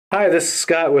Hi, this is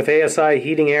Scott with ASI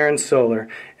Heating, Air, and Solar,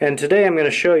 and today I'm going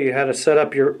to show you how to set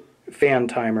up your fan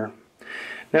timer.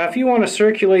 Now, if you want to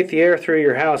circulate the air through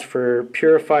your house for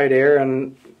purified air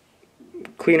and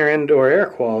cleaner indoor air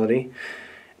quality,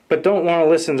 but don't want to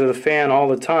listen to the fan all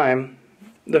the time,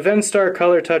 the VenStar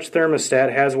ColorTouch Thermostat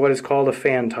has what is called a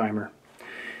fan timer.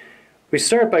 We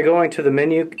start by going to the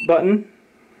menu button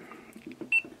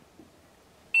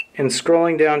and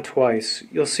scrolling down twice.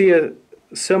 You'll see a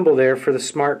symbol there for the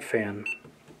smart fan.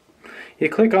 You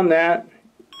click on that,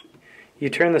 you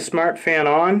turn the smart fan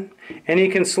on, and you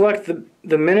can select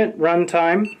the minute run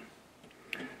time,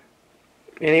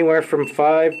 anywhere from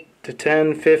 5 to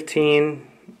 10, 15,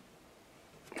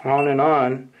 on and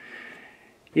on.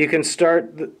 You can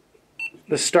start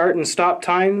the start and stop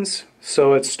times,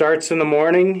 so it starts in the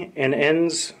morning and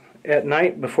ends at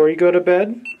night before you go to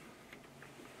bed,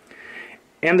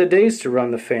 and the days to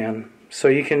run the fan. So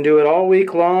you can do it all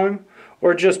week long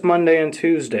or just Monday and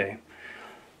Tuesday.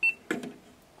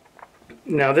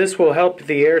 Now this will help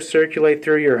the air circulate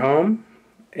through your home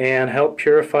and help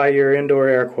purify your indoor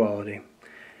air quality.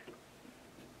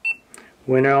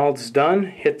 When all's done,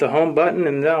 hit the home button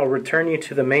and that'll return you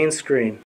to the main screen.